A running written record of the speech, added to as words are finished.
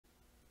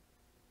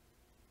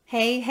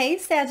Hey,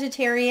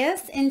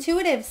 Sagittarius,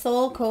 Intuitive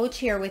Soul Coach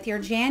here with your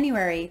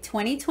January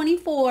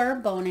 2024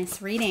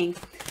 bonus reading.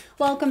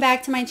 Welcome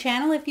back to my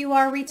channel if you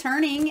are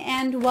returning,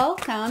 and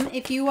welcome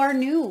if you are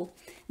new.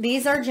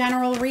 These are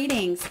general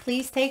readings.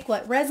 Please take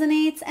what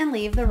resonates and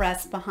leave the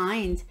rest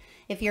behind.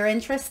 If you're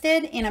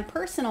interested in a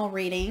personal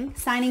reading,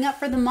 signing up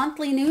for the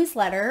monthly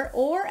newsletter,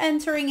 or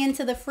entering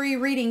into the free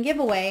reading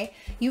giveaway,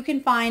 you can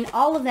find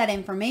all of that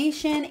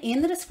information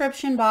in the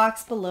description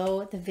box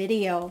below the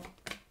video.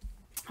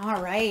 All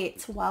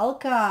right,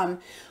 welcome.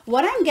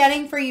 What I'm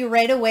getting for you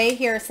right away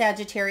here,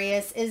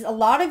 Sagittarius, is a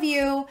lot of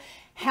you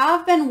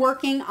have been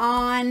working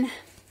on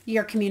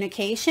your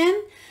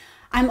communication.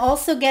 I'm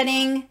also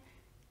getting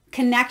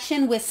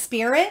connection with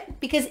spirit,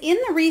 because in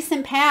the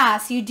recent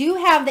past you do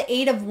have the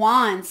Eight of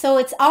Wands, so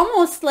it's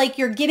almost like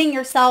you're getting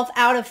yourself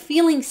out of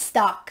feeling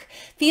stuck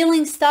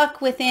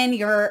within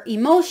your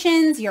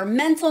emotions, your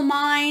mental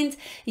mind,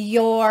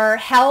 your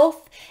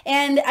health.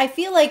 And I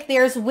feel like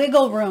there's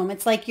wiggle room.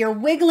 It's like you're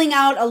wiggling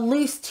out a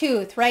loose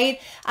tooth, right?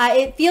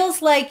 It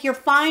feels like you're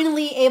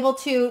finally able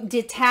to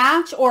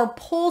detach or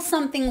pull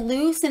something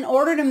loose in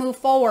order to move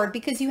forward,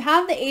 because you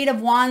have the Eight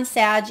of Wands,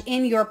 Sag,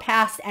 in your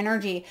past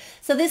energy.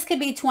 So this could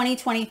be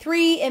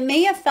 2023. It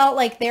may have felt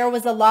like there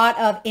was a lot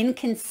of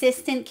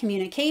inconsistent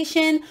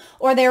communication,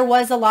 or there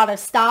was a lot of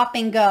stop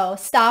and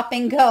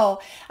go.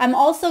 I'm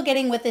also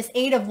getting with this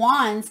Eight of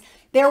Wands,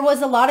 there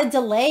was a lot of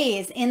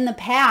delays in the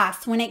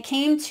past when it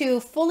came to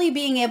fully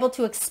being able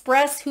to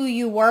express who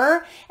you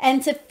were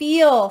and to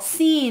feel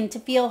seen, to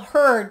feel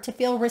heard, to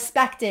feel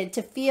respected,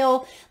 to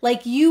feel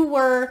like you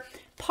were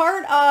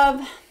part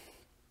of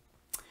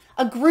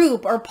a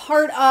group or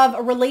part of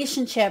a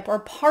relationship or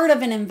part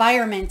of an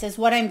environment is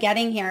what I'm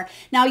getting here.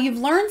 Now, you've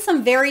learned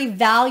some very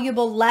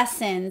valuable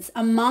lessons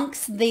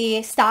amongst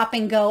the stop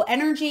and go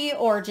energy,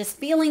 or just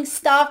feeling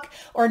stuck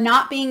or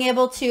not being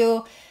able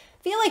to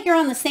feel like you're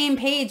on the same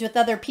page with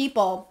other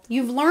people.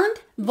 You've learned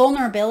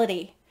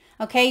vulnerability.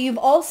 Okay, you've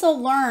also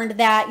learned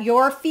that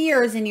your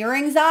fears and your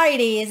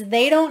anxieties,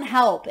 they don't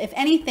help. If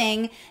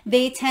anything,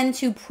 they tend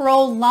to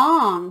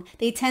prolong,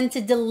 they tend to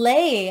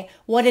delay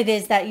what it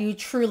is that you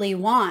truly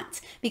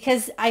want.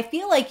 Because I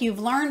feel like you've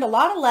learned a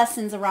lot of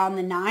lessons around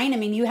the 9. I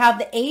mean, you have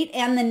the 8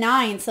 and the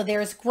 9, so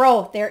there's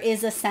growth, there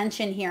is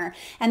ascension here.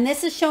 And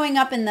this is showing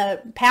up in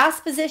the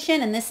past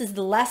position, and this is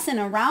the lesson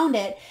around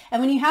it.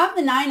 And when you have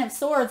the 9 of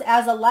Swords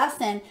as a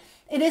lesson,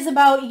 it is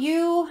about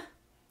you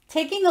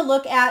taking a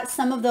look at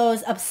some of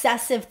those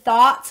obsessive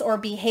thoughts or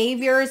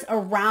behaviors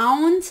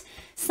around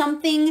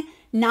something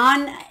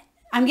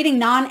I'm getting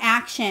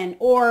non-action,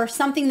 or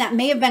something that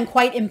may have been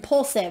quite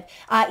impulsive.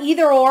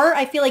 Either or,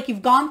 I feel like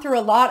you've gone through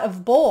a lot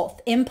of both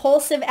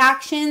impulsive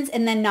actions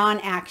and then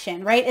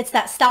non-action, right? It's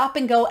that stop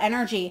and go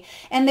energy.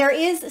 And there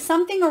is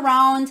something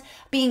around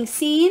being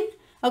seen.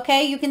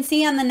 Okay, you can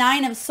see on the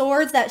 9 of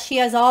Swords that she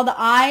has all the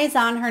eyes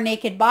on her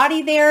naked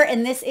body there.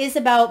 And this is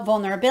about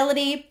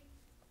vulnerability.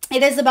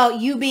 It is about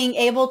you being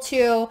able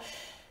to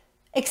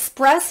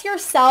express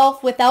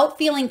yourself without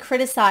feeling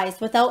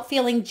criticized, without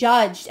feeling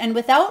judged, and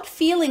without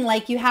feeling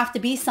like you have to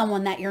be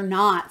someone that you're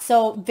not.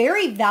 So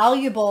very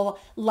valuable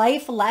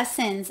life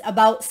lessons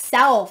about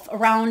self,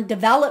 around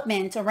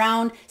development,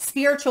 around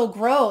spiritual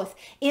growth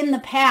in the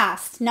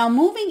past. Now,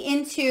 moving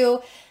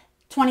into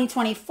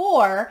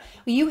 2024,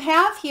 you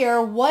have here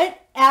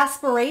what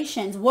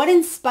aspirations, what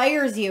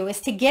inspires you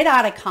is to get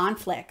out of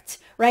conflict,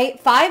 right?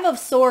 5 of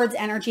Swords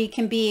energy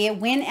can be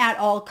win at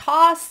all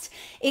costs.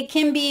 It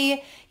can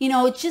be,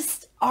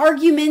 just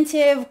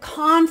argumentative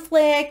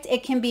conflict.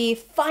 It can be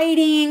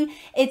fighting.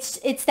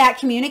 It's that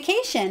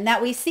communication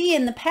that we see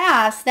in the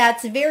past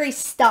that's very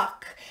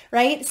stuck,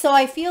 right? So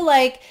I feel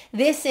like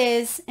this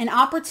is an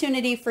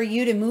opportunity for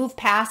you to move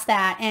past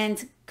that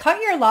and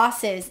cut your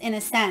losses in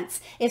a sense.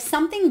 If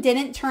something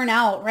didn't turn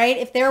out, right?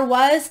 If there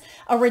was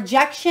a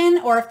rejection,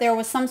 or if there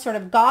was some sort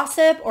of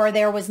gossip, or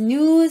there was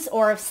news,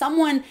 or if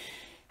someone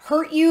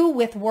hurt you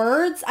with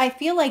words, I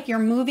feel like you're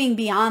moving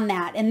beyond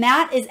that. And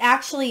that is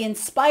actually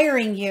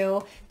inspiring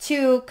you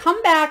to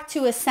come back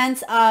to a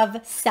sense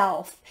of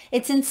self.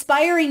 It's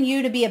inspiring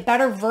you to be a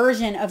better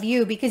version of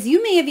you, because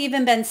you may have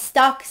even been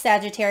stuck,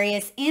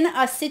 Sagittarius, in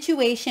a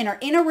situation or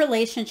in a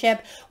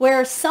relationship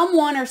where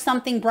someone or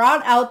something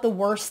brought out the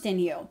worst in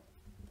you.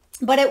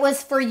 But it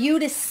was for you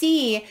to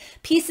see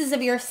pieces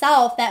of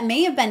yourself that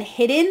may have been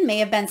hidden, may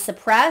have been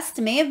suppressed,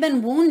 may have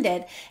been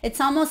wounded. It's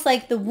almost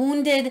like the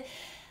wounded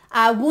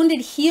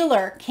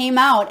healer came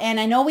out. And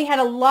I know we had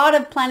a lot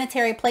of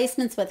planetary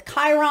placements with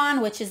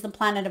Chiron, which is the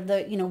planet of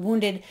the,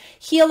 wounded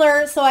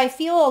healer. So I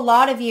feel a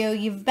lot of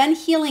you've been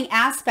healing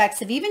aspects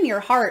of even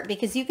your heart,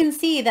 because you can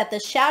see that the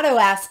shadow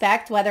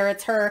aspect, whether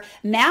it's her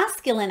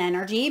masculine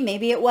energy,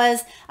 maybe it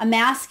was a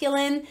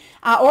masculine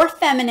or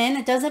feminine,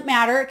 it doesn't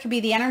matter. It could be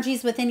the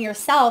energies within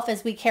yourself,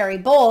 as we carry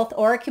both,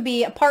 or it could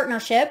be a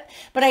partnership.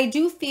 But I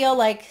do feel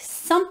like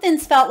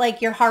something's felt like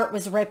your heart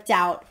was ripped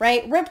out,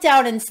 right? Ripped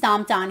out and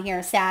stomped on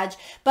here, Sag.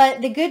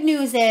 But the good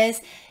news is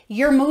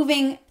you're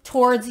moving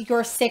towards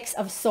your Six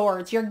of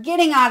Swords. You're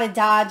getting out of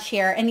Dodge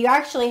here, and you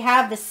actually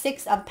have the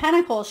Six of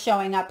Pentacles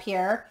showing up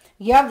here.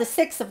 You have the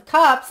Six of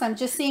Cups. I'm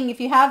just seeing if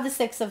you have the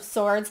Six of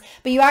Swords,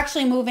 but you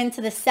actually move into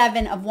the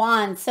Seven of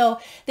Wands. So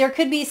there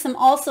could be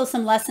also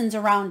some lessons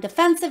around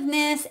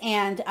defensiveness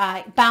and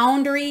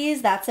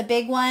boundaries. That's a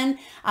big one.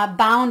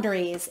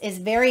 Boundaries is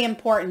very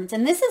important.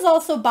 And this is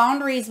also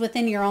boundaries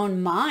within your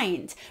own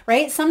mind,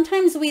 right?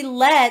 Sometimes we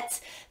let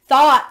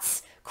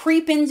thoughts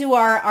creep into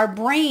our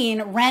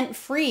brain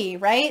rent-free,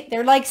 right?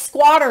 They're like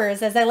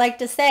squatters, as I like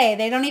to say.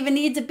 They don't even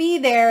need to be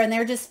there, and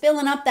they're just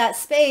filling up that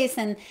space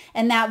and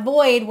that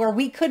void where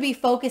we could be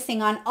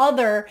focusing on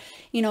other,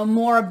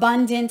 more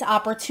abundant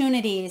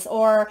opportunities,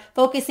 or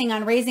focusing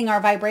on raising our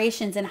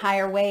vibrations in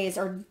higher ways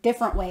or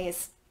different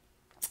ways.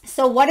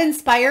 So what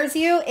inspires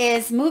you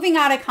is moving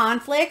out of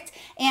conflict,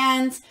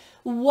 and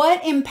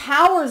what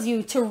empowers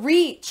you to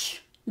reach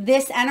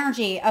this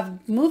energy of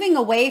moving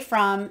away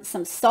from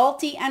some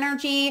salty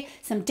energy,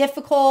 some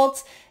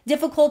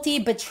difficulty,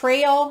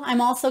 betrayal. I'm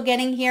also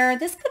getting here.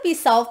 This could be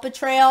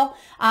self-betrayal,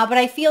 but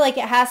I feel like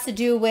it has to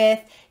do with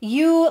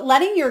you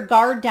letting your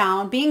guard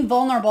down, being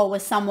vulnerable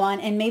with someone,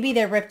 and maybe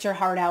they ripped your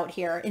heart out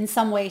here in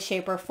some way,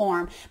 shape, or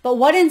form. But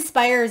what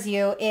inspires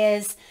you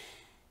is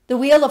the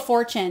Wheel of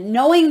Fortune,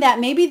 knowing that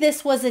maybe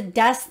this was a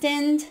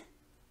destined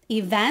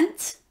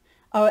event,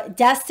 a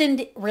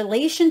destined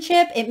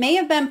relationship. It may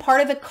have been part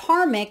of a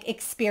karmic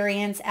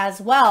experience as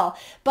well.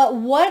 But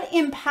what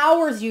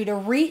empowers you to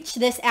reach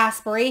this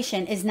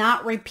aspiration is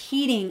not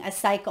repeating a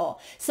cycle.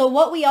 So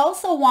what we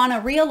also want to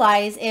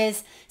realize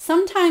is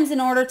sometimes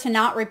in order to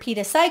not repeat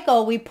a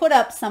cycle, we put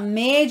up some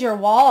major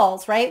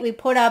walls, right? We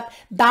put up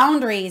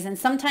boundaries and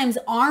sometimes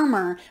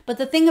armor. But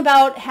the thing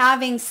about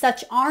having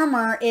such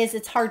armor is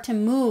it's hard to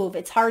move.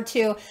 It's hard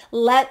to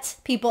let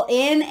people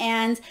in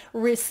and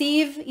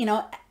receive,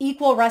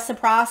 equal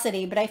reciprocity.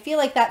 But I feel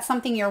like that's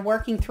something you're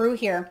working through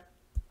here,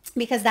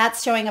 because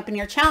that's showing up in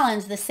your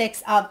challenge, the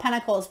Six of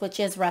Pentacles, which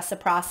is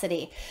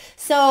reciprocity.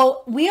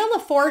 So Wheel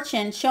of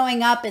Fortune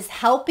showing up is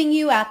helping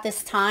you at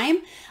this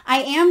time.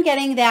 I am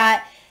getting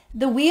that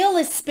the wheel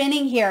is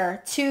spinning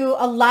here to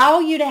allow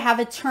you to have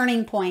a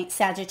turning point,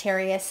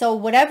 Sagittarius. So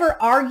whatever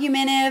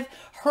argumentative,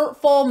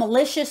 hurtful,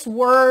 malicious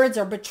words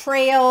or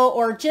betrayal,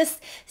 or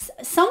just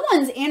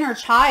someone's inner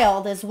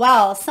child as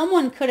well.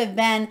 Someone could have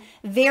been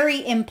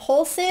very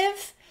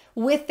impulsive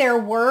with their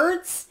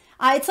words.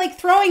 It's like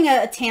throwing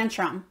a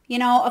tantrum, a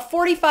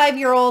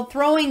 45-year-old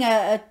throwing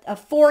a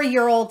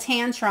 4-year-old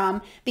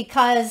tantrum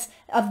because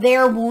of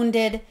their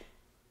wounded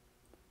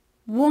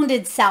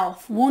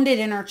self, wounded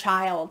inner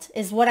child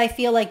is what I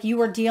feel like you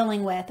were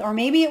dealing with. Or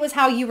maybe it was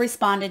how you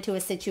responded to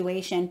a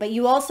situation, but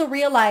you also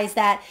realize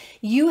that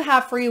you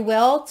have free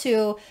will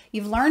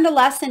you've learned a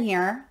lesson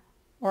here,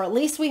 or at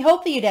least we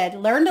hope that you did,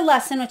 learned a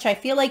lesson, which I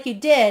feel like you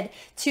did,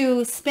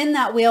 to spin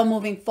that wheel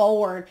moving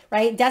forward,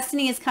 right?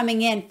 Destiny is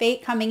coming in,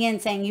 fate coming in,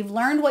 saying you've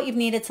learned what you've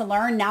needed to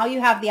learn. Now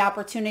you have the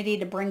opportunity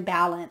to bring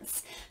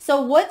balance.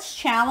 So what's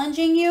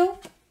challenging you,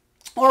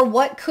 or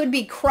what could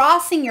be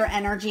crossing your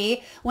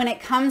energy when it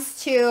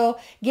comes to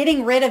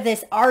getting rid of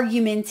this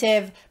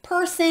argumentative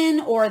person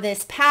or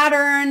this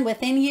pattern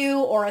within you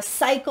or a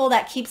cycle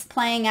that keeps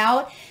playing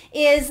out,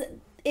 is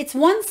it's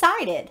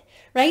one-sided,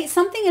 right?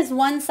 Something is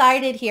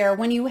one-sided here.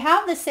 When you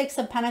have the Six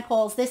of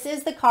Pentacles, this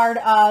is the card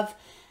of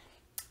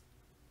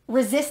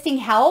resisting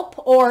help,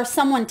 or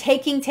someone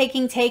taking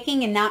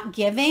and not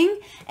giving.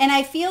 And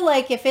I feel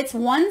like if it's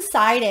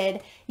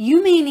one-sided,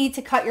 you may need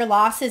to cut your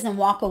losses and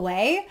walk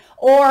away,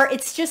 or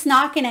it's just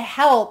not going to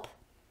help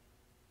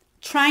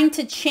trying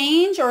to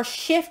change or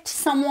shift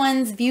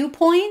someone's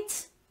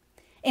viewpoint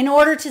in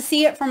order to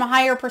see it from a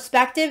higher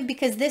perspective,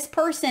 because this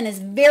person is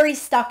very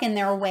stuck in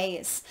their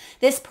ways.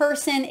 This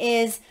person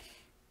is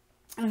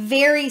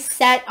very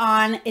set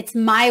on it's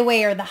my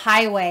way or the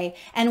highway.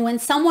 And when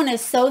someone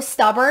is so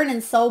stubborn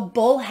and so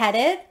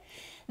bullheaded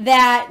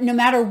that no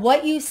matter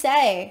what you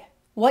say,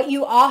 what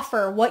you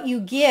offer, what you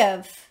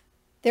give,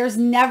 there's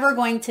never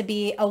going to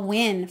be a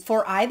win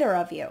for either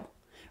of you,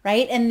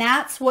 right? And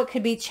that's what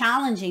could be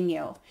challenging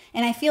you.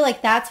 And I feel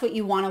like that's what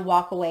you want to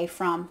walk away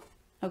from.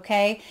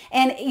 Okay.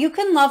 And you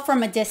can love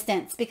from a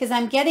distance, because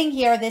I'm getting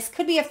here, this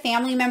could be a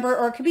family member,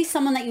 or it could be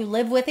someone that you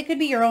live with. It could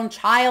be your own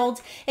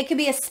child. It could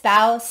be a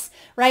spouse,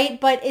 right?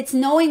 But it's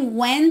knowing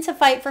when to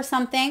fight for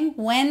something,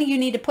 when you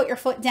need to put your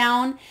foot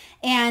down,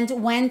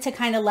 and when to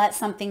kind of let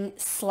something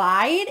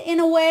slide in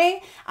a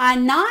way,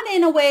 not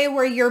in a way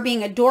where you're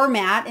being a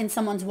doormat and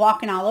someone's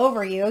walking all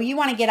over you. You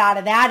want to get out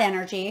of that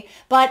energy,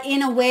 but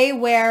in a way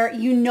where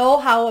you know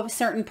how a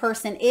certain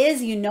person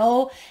is, you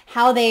know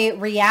how they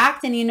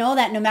react, and you know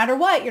that no matter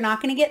what, you're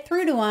not going to get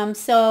through to them.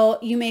 So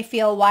you may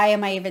feel, why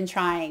am I even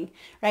trying,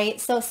 right?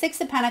 So Six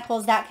of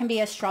Pentacles, that can be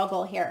a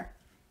struggle here.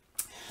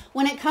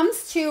 When it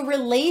comes to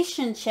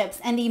relationships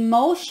and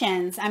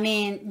emotions, I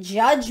mean,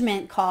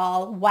 judgment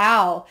call.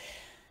 Wow.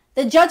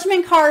 The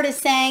Judgment card is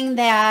saying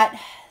that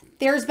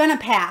there's been a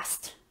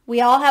past We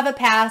all have a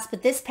past,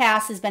 but this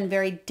past has been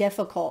very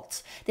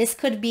difficult. This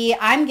could be,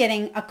 I'm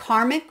getting a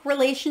karmic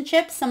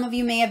relationship some of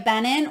you may have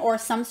been in, or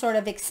some sort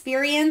of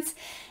experience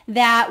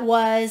that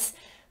was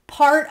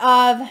part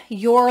of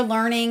your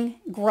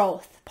learning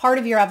growth, part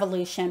of your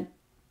evolution.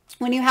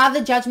 When you have the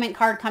Judgment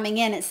card coming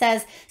in, it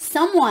says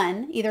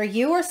someone, either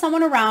you or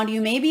someone around you,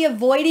 may be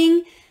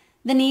avoiding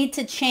the need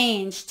to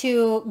change,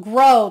 to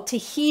grow, to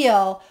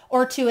heal,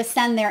 or to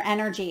ascend their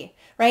energy,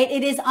 right?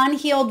 It is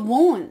unhealed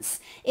wounds.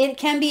 It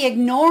can be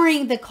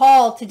ignoring the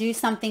call to do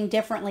something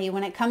differently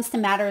when it comes to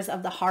matters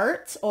of the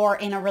heart or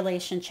in a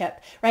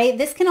relationship, right?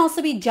 This can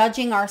also be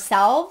judging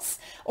ourselves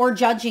or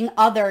judging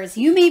others.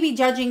 You may be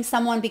judging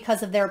someone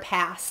because of their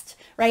past,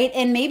 right?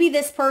 And maybe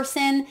this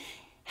person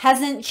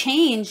hasn't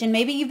changed, and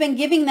maybe you've been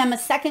giving them a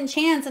second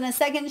chance and a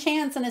second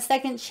chance and a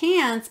second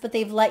chance, but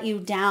they've let you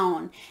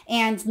down.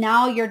 And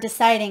now you're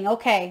deciding,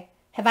 okay,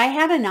 have I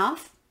had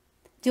enough?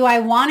 Do I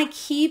want to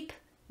keep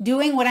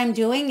doing what I'm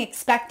doing,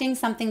 expecting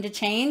something to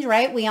change,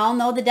 right? We all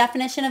know the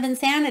definition of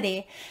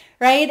insanity,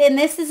 right? And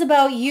this is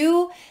about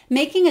you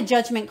making a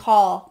judgment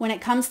call when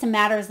it comes to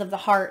matters of the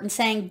heart and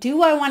saying,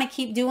 do I want to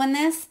keep doing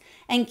this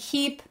and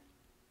keep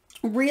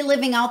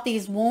reliving out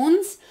these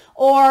wounds,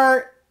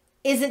 or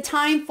is it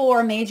time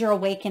for a major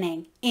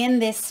awakening in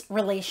this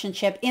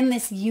relationship, in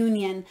this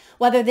union?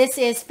 Whether this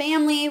is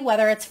family,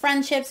 whether it's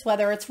friendships,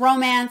 whether it's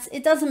romance,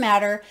 it doesn't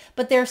matter.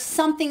 But there's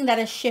something that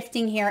is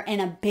shifting here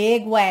in a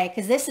big way,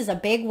 because this is a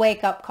big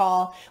wake-up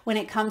call when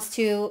it comes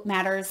to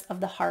matters of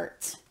the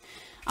heart.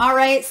 All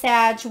right,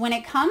 Sag, when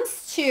it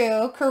comes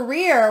to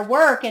career,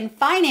 work, and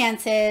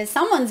finances,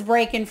 someone's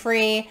breaking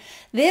free.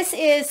 This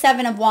is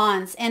Seven of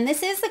Wands, and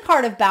this is the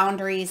card of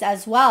boundaries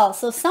as well.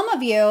 So some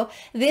of you,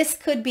 this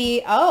could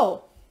be,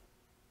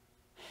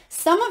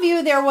 some of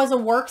you, there was a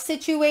work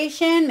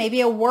situation,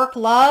 maybe a work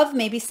love.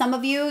 Maybe some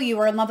of you, you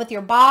were in love with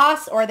your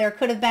boss, or there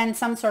could have been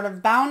some sort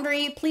of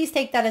boundary. Please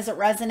take that as it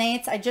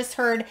resonates. I just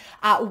heard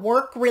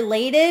work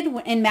related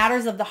in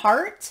matters of the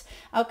heart.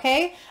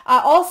 Okay.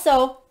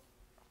 Also,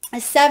 a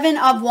Seven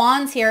of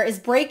Wands here is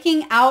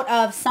breaking out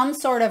of some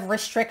sort of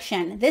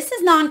restriction. This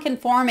is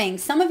non-conforming.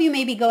 Some of you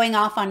may be going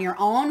off on your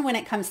own when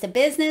it comes to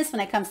business,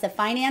 when it comes to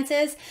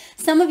finances.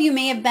 Some of you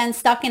may have been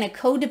stuck in a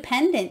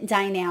codependent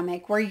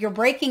dynamic where you're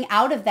breaking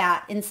out of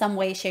that in some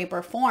way, shape,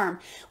 or form.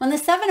 When the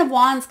Seven of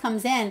Wands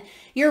comes in,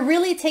 you're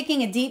really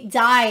taking a deep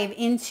dive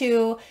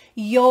into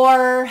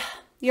your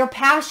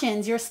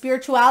passions, your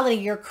spirituality,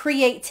 your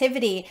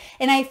creativity.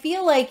 And I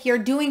feel like you're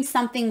doing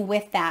something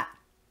with that.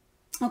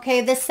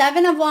 Okay, the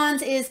Seven of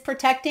Wands is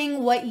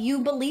protecting what you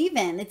believe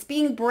in. It's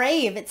being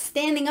brave. It's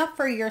standing up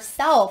for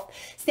yourself,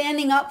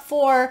 standing up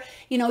for,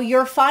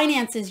 your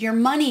finances, your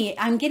money.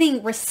 I'm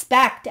getting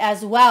respect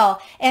as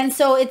well. And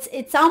so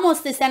it's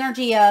almost this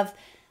energy of,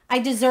 I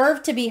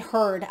deserve to be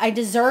heard. I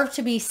deserve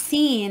to be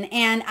seen,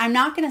 and I'm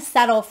not going to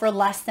settle for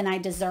less than I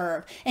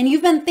deserve. And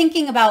you've been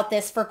thinking about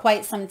this for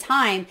quite some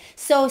time.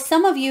 So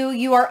some of you,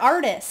 you are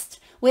artists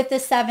with the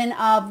Seven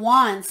of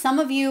Wands. Some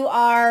of you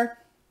are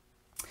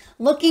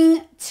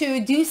looking to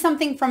do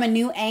something from a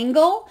new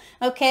angle,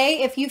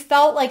 okay? If you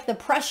felt like the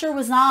pressure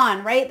was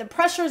on, right? The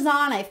pressure's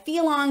on, I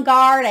feel on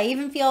guard, I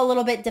even feel a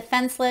little bit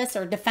defenseless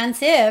or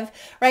defensive,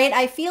 right?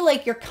 I feel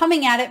like you're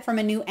coming at it from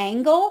a new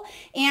angle,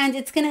 and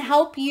it's gonna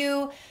help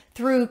you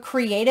through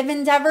creative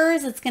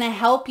endeavors. It's gonna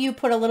help you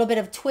put a little bit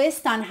of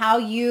twist on how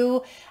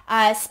you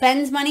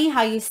spend money,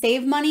 how you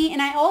save money.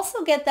 And I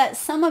also get that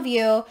some of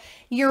you,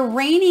 you're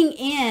reining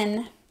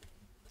in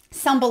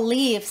some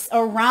beliefs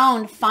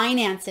around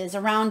finances,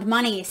 around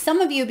money.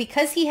 Some of you,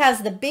 because he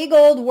has the big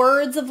old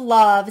words of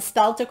love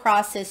spelt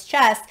across his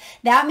chest,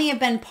 that may have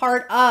been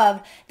part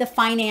of the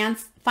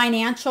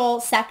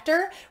financial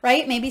sector,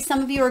 right? Maybe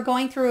some of you are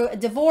going through a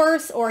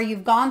divorce, or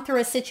you've gone through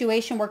a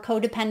situation where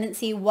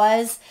codependency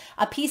was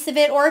a piece of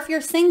it. Or if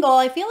you're single,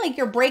 I feel like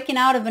you're breaking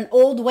out of an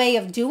old way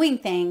of doing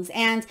things,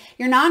 and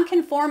you're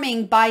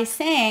non-conforming by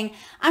saying,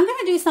 I'm going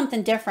to do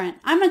something different.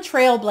 I'm a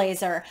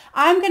trailblazer.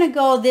 I'm going to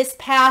go this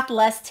path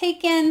less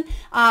taken,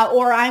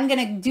 or I'm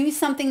going to do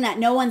something that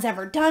no one's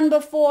ever done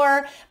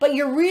before. But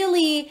you're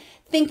really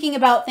thinking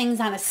about things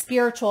on a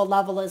spiritual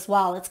level as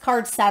well. It's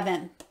card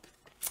 7.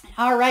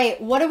 All right,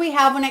 what do we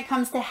have when it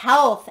comes to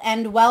health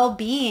and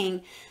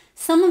well-being?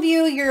 Some of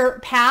you, your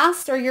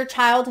past or your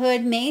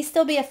childhood may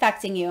still be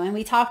affecting you, and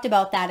we talked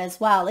about that as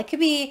well. It could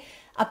be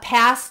a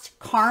past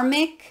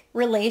karmic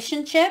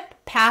relationship,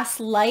 past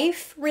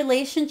life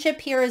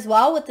relationship here as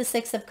well with the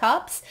Six of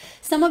Cups.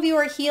 Some of you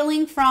are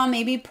healing from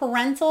maybe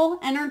parental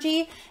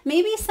energy.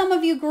 Maybe some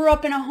of you grew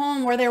up in a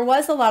home where there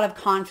was a lot of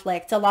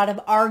conflict, a lot of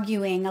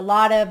arguing, a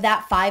lot of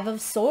that Five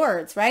of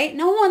Swords, right?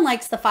 No one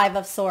likes the Five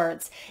of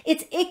Swords.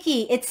 It's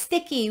icky, it's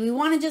sticky. We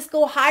want to just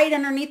go hide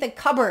underneath a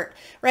cupboard,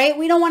 right?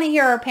 We don't want to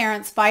hear our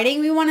parents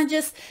fighting. We want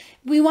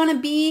to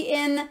be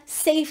in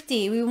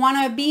safety. We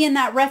want to be in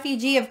that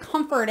refugee of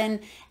comfort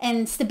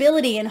and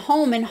stability and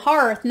home and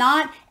hearth,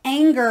 not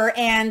anger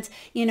and,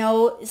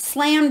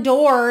 slam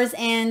doors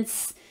and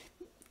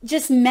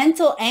just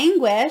mental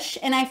anguish.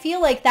 And I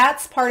feel like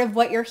that's part of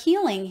what you're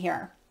healing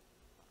here.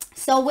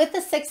 So with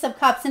the Six of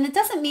Cups, and it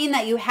doesn't mean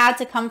that you had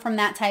to come from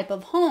that type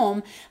of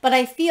home, but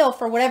I feel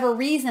for whatever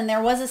reason,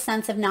 there was a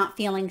sense of not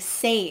feeling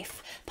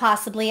safe,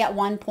 possibly at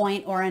one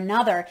point or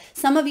another.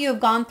 Some of you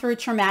have gone through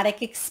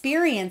traumatic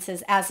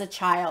experiences as a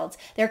child.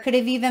 There could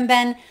have even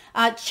been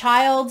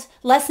child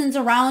lessons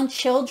around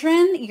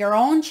children, your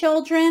own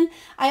children.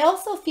 I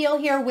also feel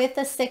here with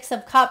the Six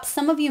of Cups,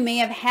 some of you may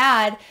have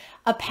had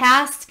a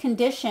past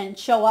condition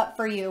show up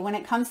for you when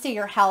it comes to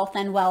your health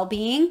and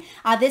well-being.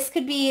 This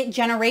could be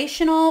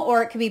generational,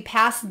 or it could be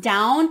passed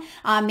down.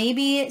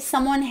 Maybe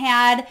someone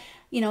had,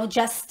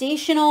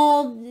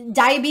 gestational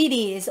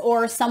diabetes,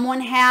 or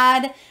someone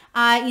had,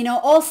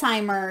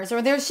 Alzheimer's,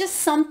 or there's just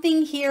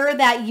something here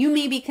that you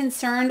may be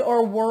concerned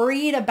or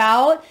worried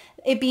about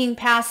it being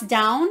passed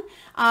down.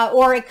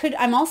 Or it could,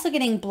 I'm also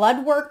getting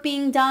blood work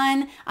being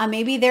done.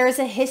 Maybe there's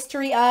a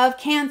history of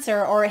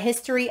cancer, or a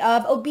history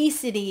of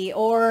obesity,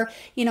 or,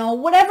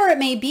 whatever it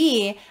may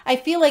be. I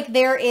feel like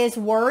there is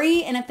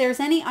worry. And if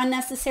there's any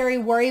unnecessary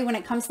worry when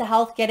it comes to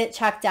health, get it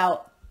checked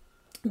out.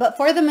 But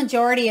for the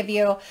majority of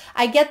you,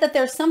 I get that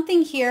there's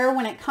something here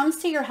when it comes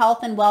to your health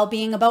and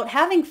well-being about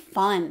having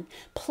fun,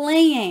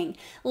 playing,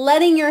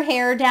 letting your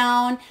hair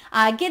down,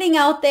 getting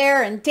out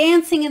there and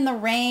dancing in the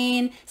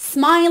rain,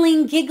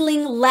 smiling,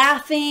 giggling,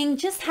 laughing,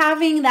 just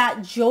having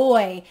that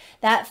joy,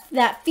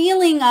 that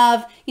feeling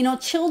of,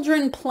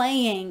 children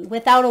playing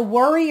without a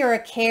worry or a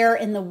care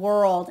in the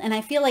world. And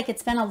I feel like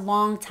it's been a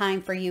long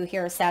time for you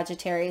here,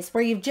 Sagittarius,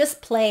 where you've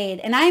just played.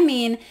 And I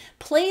mean,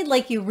 played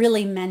like you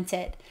really meant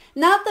it.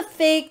 Not the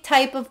fake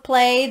type of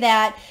play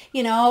that,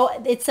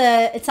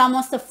 it's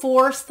almost a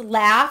forced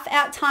laugh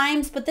at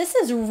times, but this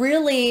is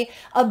really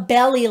a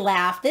belly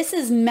laugh. This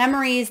is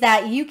memories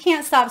that you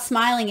can't stop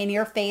smiling and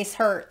your face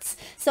hurts.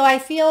 So I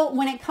feel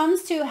when it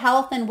comes to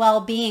health and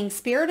well-being,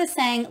 Spirit is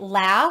saying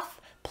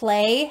laugh,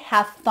 play,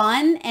 have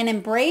fun, and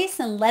embrace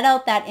and let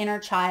out that inner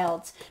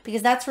child,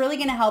 because that's really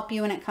going to help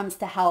you when it comes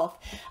to health.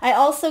 I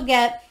also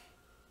get,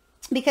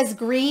 because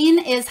green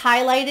is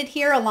highlighted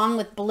here along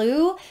with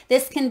blue,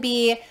 this can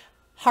be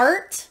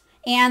heart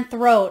and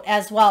throat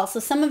as well. So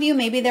some of you,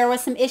 maybe there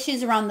was some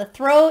issues around the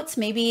throat,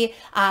 maybe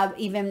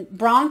even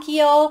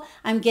bronchial.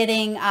 I'm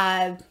getting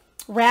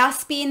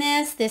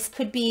raspiness. This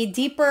could be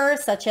deeper,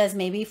 such as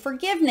maybe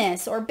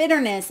forgiveness or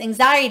bitterness,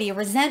 anxiety,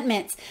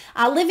 resentments.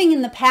 Living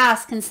in the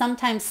past can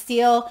sometimes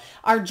steal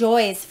our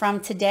joys from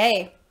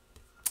today.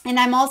 And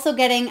I'm also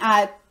getting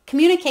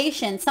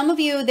communication. Some of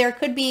you, there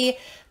could be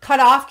cut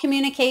off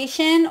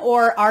communication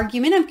or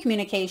argumentative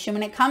communication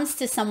when it comes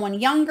to someone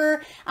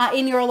younger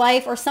in your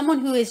life, or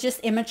someone who is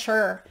just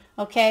immature.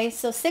 Okay,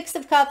 so Six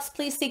of Cups,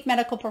 please seek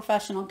medical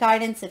professional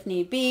guidance if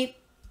need be.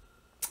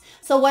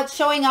 So what's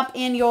showing up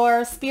in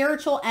your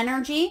spiritual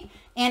energy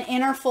and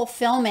inner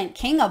fulfillment?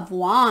 King of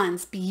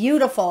Wands,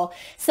 beautiful.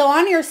 So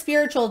on your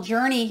spiritual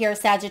journey here,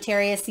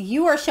 Sagittarius,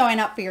 you are showing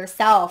up for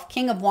yourself.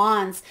 King of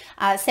Wands,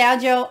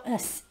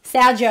 Sagittarius,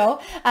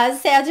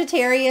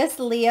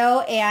 Leo,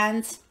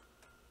 and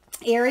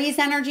Aries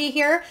energy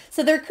here.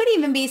 So there could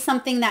even be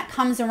something that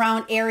comes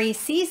around Aries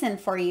season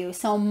for you.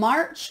 So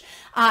March,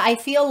 I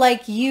feel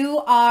like you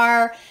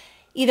are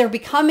either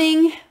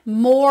becoming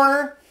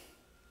more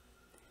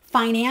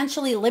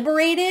financially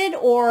liberated,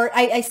 or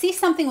I see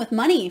something with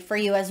money for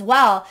you as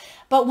well.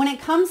 But when it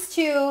comes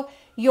to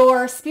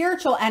your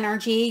spiritual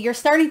energy, you're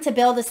starting to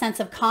build a sense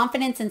of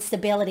confidence and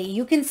stability.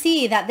 You can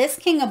see that this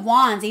King of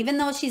Wands, even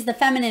though she's the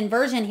feminine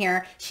version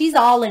here, she's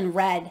all in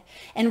red.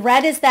 And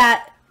red is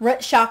that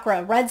root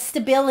chakra, red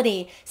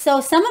stability.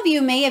 So some of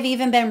you may have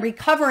even been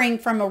recovering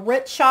from a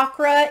root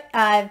chakra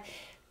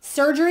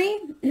surgery,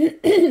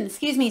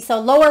 excuse me. So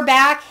lower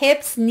back,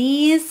 hips,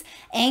 knees,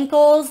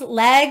 ankles,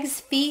 legs,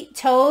 feet,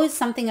 toes,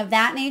 something of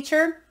that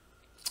nature,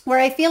 where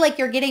I feel like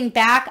you're getting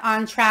back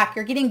on track.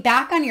 You're getting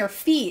back on your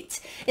feet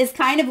is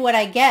kind of what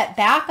I get,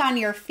 back on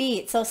your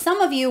feet. So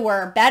some of you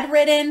were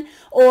bedridden,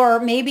 or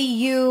maybe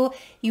you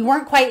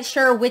weren't quite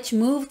sure which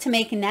move to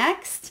make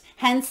next.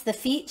 Hence the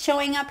feet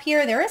showing up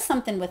here. There is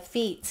something with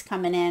feet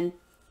coming in.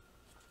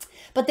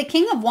 But the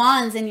King of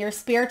Wands in your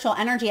spiritual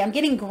energy, I'm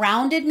getting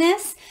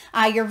groundedness.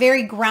 You're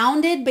very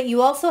grounded, but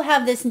you also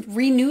have this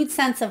renewed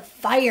sense of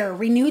fire,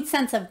 renewed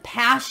sense of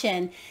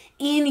passion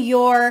in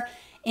your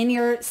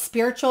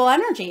spiritual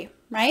energy,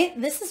 right?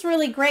 This is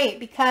really great,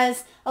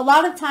 because a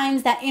lot of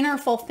times that inner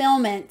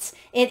fulfillment,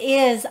 it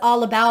is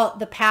all about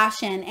the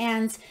passion.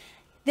 And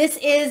this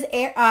is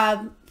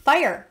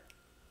fire.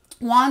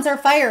 Wands are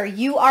fire.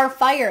 You are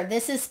fire.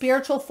 This is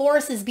spiritual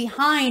forces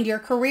behind your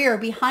career,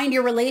 behind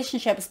your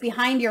relationships,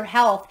 behind your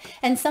health.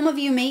 And some of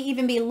you may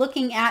even be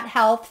looking at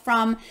health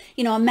from,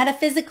 a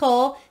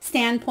metaphysical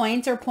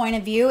standpoint or point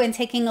of view, and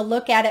taking a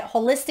look at it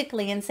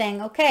holistically and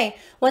saying, okay,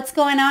 what's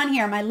going on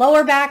here? My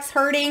lower back's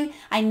hurting.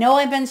 I know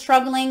I've been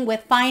struggling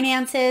with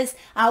finances.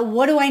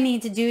 What do I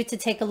need to do to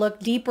take a look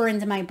deeper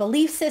into my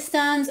belief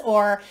systems,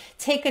 or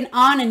take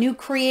on a new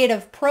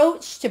creative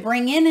approach to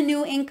bring in a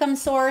new income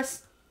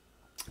source?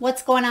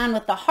 what's going on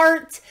with the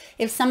heart.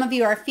 If some of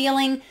you are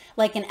feeling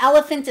like an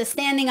elephant is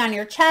standing on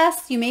your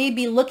chest, you may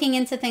be looking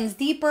into things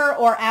deeper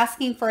or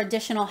asking for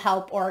additional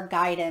help or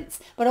guidance.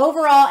 But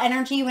overall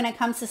energy when it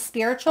comes to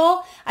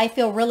spiritual, I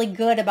feel really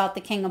good about the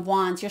King of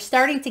Wands. You're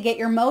starting to get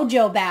your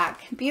mojo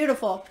back.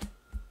 Beautiful.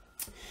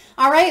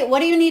 All right,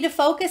 what do you need to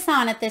focus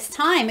on at this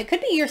time? It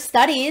could be your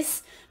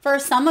studies for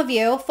some of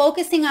you,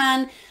 focusing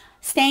on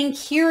staying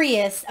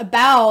curious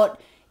about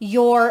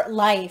your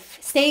life,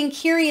 staying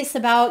curious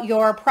about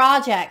your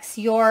projects,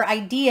 your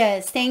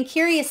ideas, staying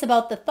curious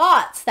about the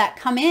thoughts that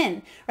come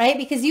in, right?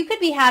 Because you could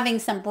be having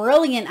some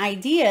brilliant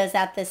ideas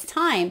at this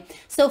time.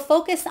 So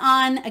focus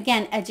on,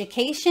 again,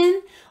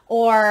 education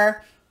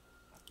or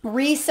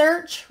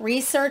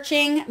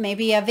researching,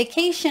 maybe a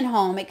vacation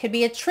home. It could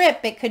be a trip.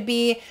 It could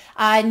be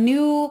a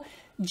new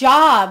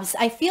jobs.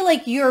 I feel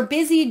like you're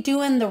busy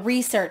doing the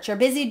research, you're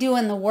busy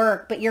doing the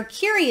work, but you're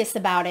curious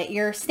about it.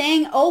 You're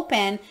staying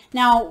open.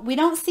 Now, we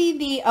don't see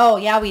the, oh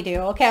yeah, we do.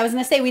 Okay, I was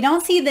going to say we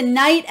don't see the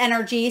Knight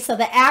energy, so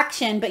the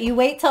action, but you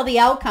wait till the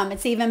outcome.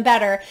 It's even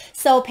better.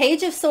 So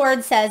Page of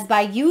Swords says,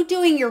 by you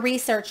doing your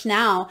research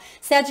now,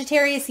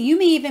 Sagittarius, you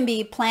may even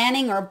be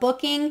planning or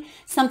booking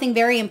something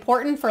very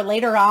important for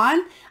later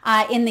on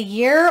in the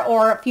year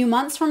or a few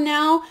months from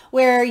now,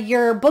 where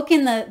you're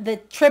booking the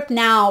trip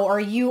now, or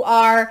you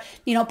are,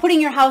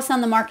 putting your house on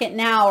the market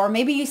now, or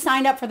maybe you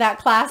signed up for that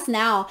class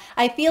now.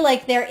 I feel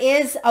like there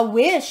is a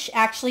wish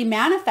actually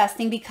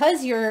manifesting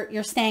because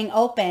you're staying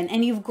open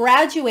and you've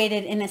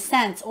graduated in a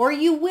sense, or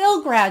you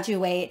will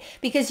graduate,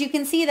 because you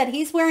can see that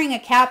he's wearing a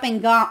cap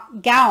and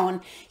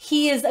gown.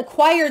 He has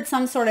acquired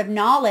some sort of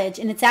knowledge,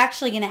 and it's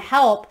actually going to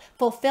help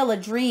fulfill a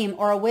dream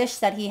or a wish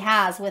that he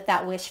has with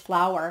that wish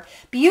flower.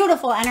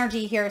 Beautiful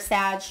energy here,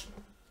 Sag.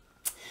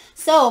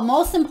 So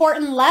most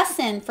important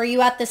lesson for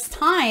you at this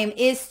time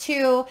is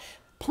to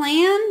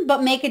plan,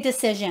 but make a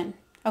decision.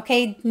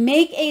 Okay,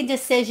 make a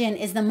decision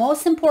is the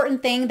most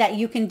important thing that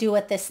you can do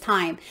at this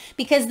time,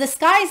 because the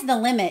sky's the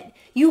limit.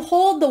 You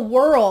hold the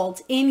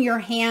world in your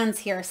hands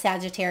here,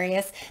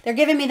 Sagittarius. They're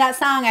giving me that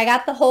song, I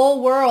got the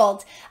whole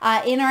world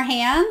in our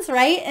hands,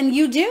 right? And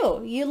you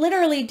do. You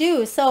literally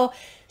do. So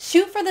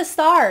shoot for the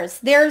stars.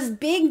 There's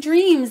big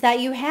dreams that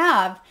you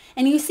have,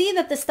 and you see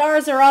that the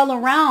stars are all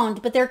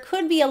around, but there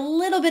could be a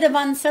little bit of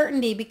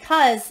uncertainty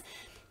because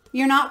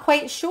you're not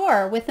quite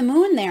sure with the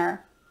moon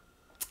there.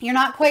 You're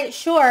not quite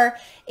sure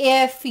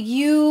if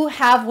you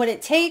have what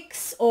it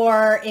takes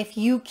or if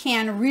you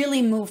can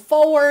really move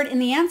forward.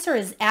 And the answer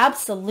is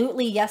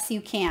absolutely yes,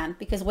 you can,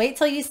 because wait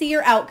till you see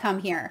your outcome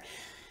here.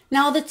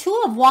 Now, the Two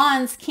of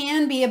Wands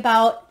can be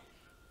about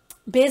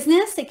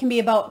business. It can be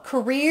about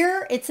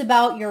career. It's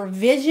about your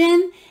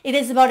vision. It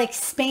is about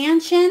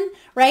expansion,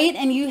 right?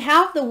 And you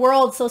have the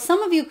world. So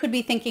some of you could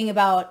be thinking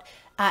about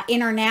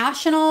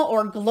international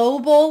or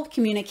global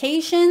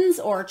communications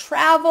or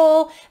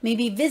travel,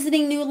 maybe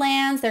visiting new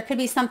lands. There could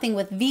be something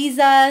with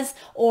visas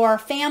or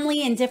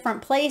family in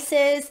different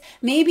places.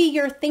 Maybe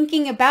you're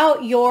thinking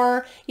about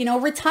your,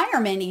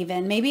 retirement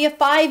even, maybe a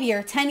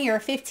 5-year, 10-year,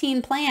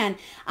 15 plan.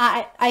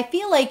 I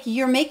feel like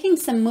you're making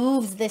some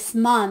moves this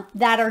month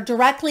that are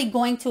directly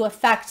going to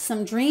affect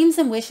some dreams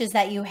and wishes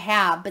that you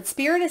have. But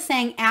Spirit is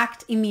saying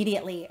act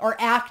immediately or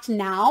act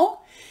now.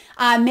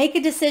 Make a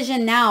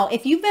decision now.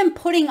 If you've been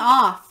putting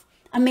off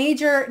a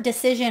major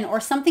decision or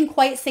something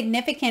quite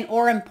significant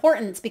or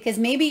important because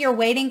maybe you're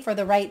waiting for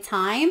the right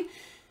time,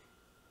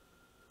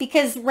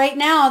 because right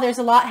now there's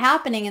a lot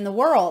happening in the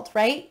world,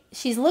 right?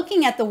 She's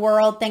looking at the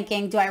world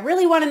thinking, do I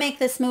really want to make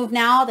this move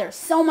now? There's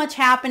so much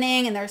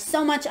happening and there's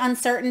so much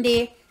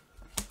uncertainty.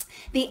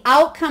 The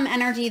outcome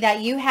energy that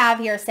you have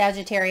here,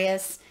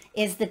 Sagittarius,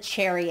 is the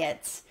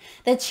Chariot.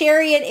 The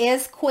Chariot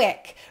is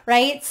quick,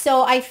 right?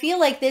 So I feel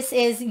like this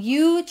is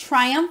you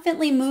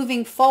triumphantly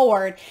moving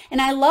forward. And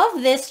I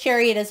love this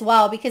Chariot as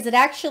well because it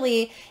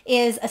actually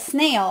is a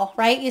snail,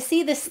 right? You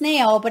see the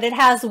snail, but it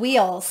has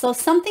wheels. So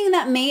something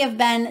that may have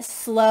been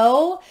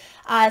slow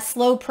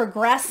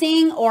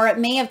progressing, or it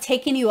may have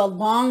taken you a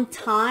long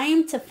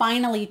time to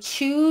finally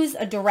choose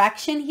a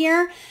direction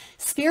here.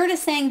 Spirit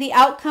is saying the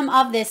outcome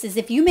of this is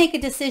if you make a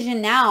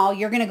decision now,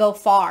 you're going to go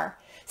far.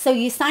 So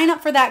you sign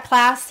up for that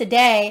class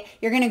today,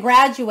 you're going to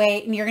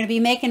graduate and you're going to be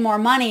making more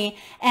money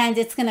and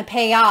it's going to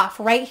pay off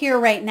right here,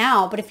 right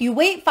now. But if you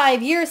wait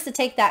 5 years to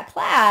take that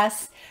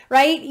class,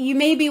 right, you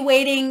may be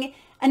waiting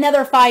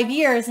another 5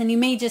 years and you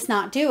may just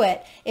not do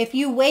it. If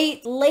you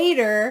wait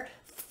later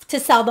to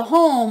sell the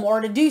home or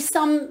to do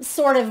some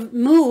sort of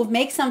move,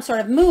 make some sort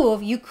of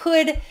move, you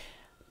could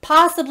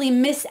possibly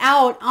miss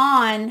out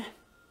on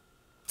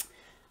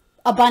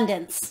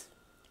abundance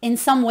in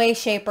some way,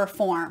 shape, or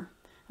form.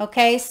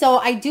 Okay, so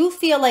I do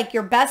feel like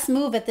your best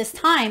move at this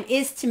time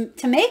is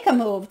to make a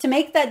move, to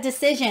make that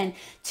decision,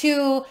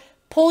 to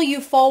pull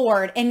you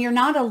forward, and you're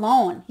not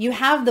alone. You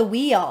have the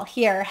wheel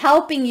here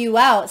helping you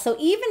out. So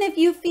even if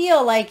you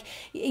feel like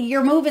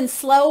you're moving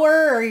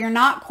slower or you're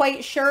not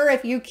quite sure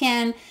if you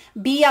can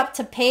be up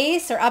to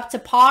pace or up to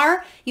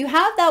par, you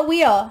have that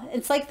wheel.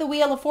 It's like the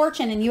Wheel of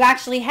Fortune, and you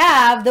actually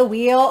have the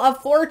Wheel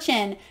of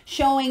Fortune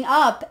showing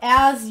up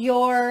as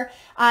your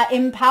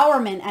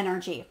empowerment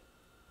energy.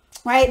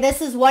 Right?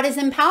 This is what is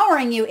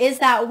empowering you, is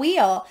that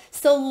wheel.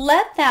 So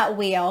let that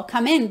wheel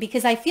come in,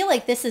 because I feel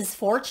like this is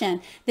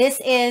fortune. This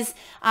is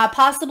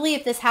possibly,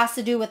 if this has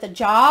to do with a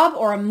job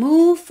or a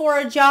move for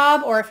a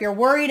job, or if you're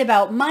worried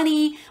about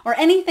money or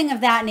anything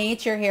of that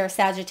nature here,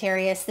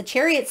 Sagittarius, the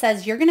Chariot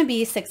says you're going to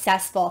be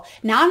successful.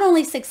 Not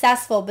only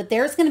successful, but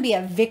there's going to be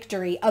a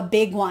victory, a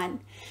big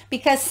one.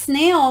 Because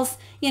snails,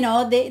 you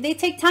know, they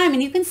take time,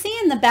 and you can see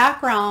in the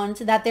background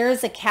that there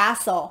is a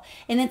castle,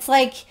 and it's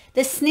like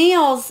the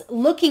snails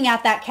looking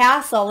at that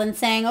castle and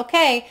saying,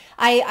 okay,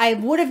 I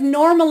would have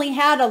normally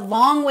had a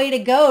long way to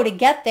go to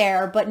get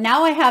there, but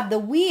now I have the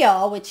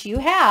wheel, which you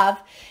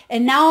have,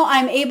 and now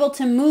I'm able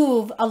to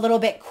move a little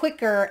bit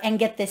quicker and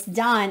get this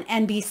done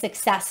and be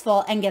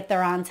successful and get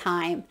there on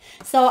time.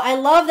 So I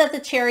love that the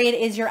Chariot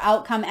is your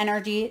outcome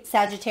energy,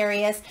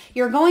 Sagittarius.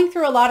 You're going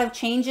through a lot of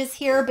changes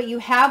here, but you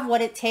have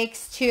what it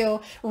takes to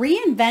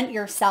reinvent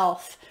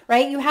yourself.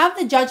 Right? You have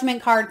the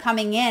Judgment card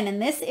coming in,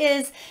 and this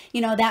is,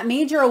 you know, that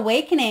major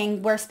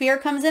awakening where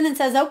Spirit comes in and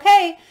says,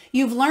 okay,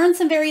 you've learned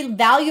some very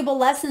valuable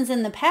lessons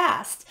in the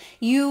past.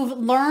 You've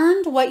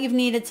learned what you've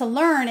needed to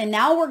learn, and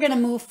now we're going to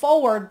move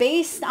forward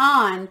based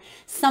on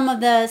some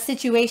of the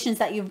situations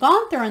that you've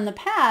gone through in the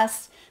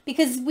past,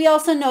 because we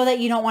also know that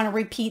you don't want to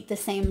repeat the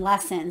same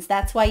lessons.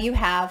 That's why you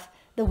have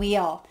the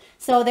wheel.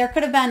 So there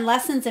could have been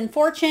lessons in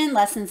fortune,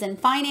 lessons in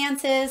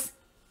finances,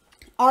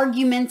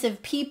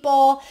 argumentative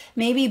people,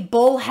 maybe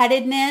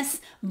bullheadedness,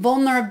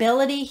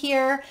 vulnerability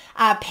here,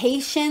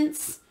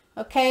 patience,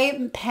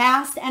 okay,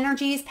 past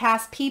energies,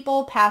 past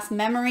people, past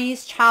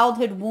memories,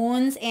 childhood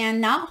wounds, and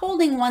not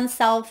holding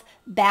oneself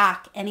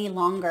back any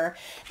longer.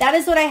 That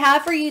is what I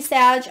have for you,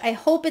 Sag. I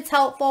hope it's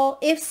helpful.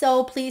 If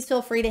so, please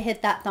feel free to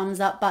hit that thumbs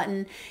up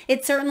button.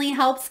 It certainly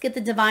helps get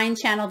the divine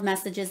channeled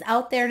messages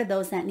out there to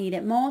those that need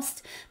it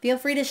most. Feel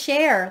free to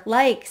share,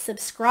 like,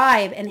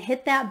 subscribe, and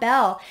hit that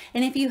bell.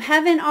 And if you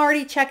haven't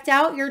already checked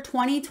out your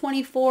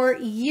 2024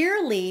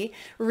 yearly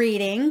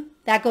reading,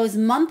 that goes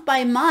month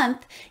by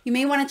month, you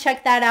may want to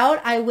check that out.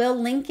 I will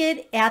link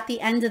it at the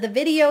end of the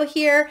video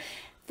here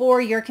for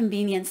your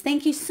convenience.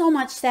 Thank you so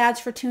much, Sag,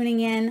 for tuning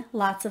in.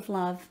 Lots of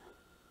love.